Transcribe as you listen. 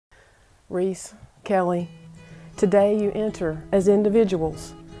Reese, Kelley, today you enter as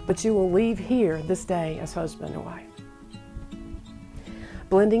individuals, but you will leave here this day as husband and wife.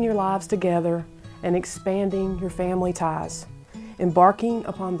 Blending your lives together and expanding your family ties, embarking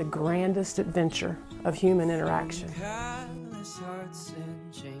upon the grandest adventure of human interaction. Careless hearts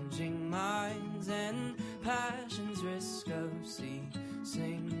and changing minds and passions risk of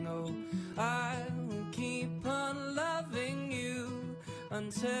ceasing. Oh, I will keep on loving you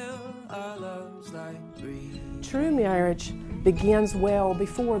until our love's like breathing. True marriage begins well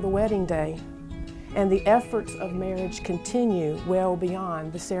before the wedding day, and the efforts of marriage continue well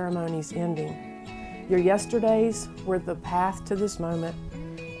beyond the ceremony's ending. Your yesterdays were the path to this moment,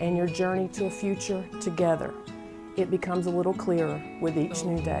 and your journey to a future together. It becomes a little clearer with each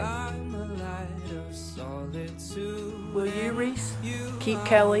new day. Will you, Reese, keep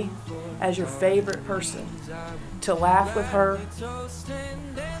Kelley as your favorite person, to laugh with her,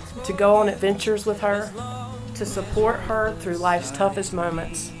 to go on adventures with her, to support her through life's toughest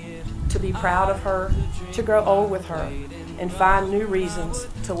moments, to be proud of her, to grow old with her, and find new reasons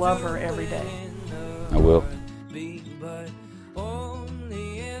to love her every day? I will. But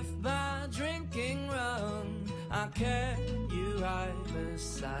only if by drinking rum I carry you right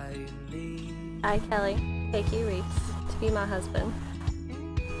beside me. I, Kelley, take you, Reese, to be my husband.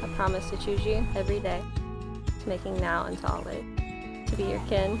 I promise to choose you every day, to making now and to always, to be your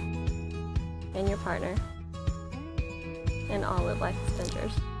kin and your partner in all of life's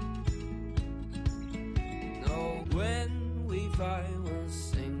adventures. No, when we fight, we'll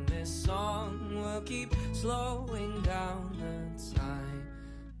sing this song. We'll keep slowing down the time.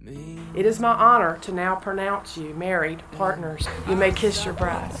 It is my honor to now pronounce you married partners. You may kiss your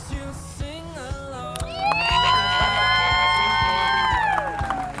bride.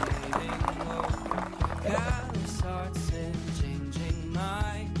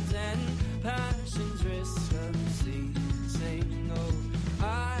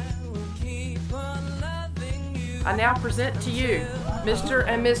 I now present to you Mr.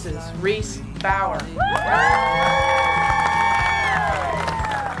 and Mrs. Reese Bauer.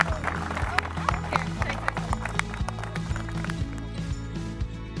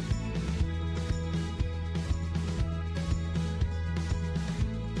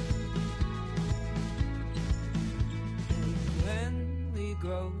 When we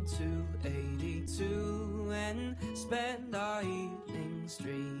grow to 82 and spend our evenings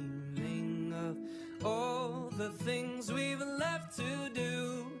dreaming of all the things we've left to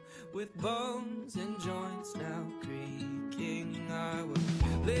do, with bones and joints now creaking, I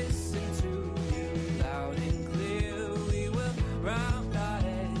will live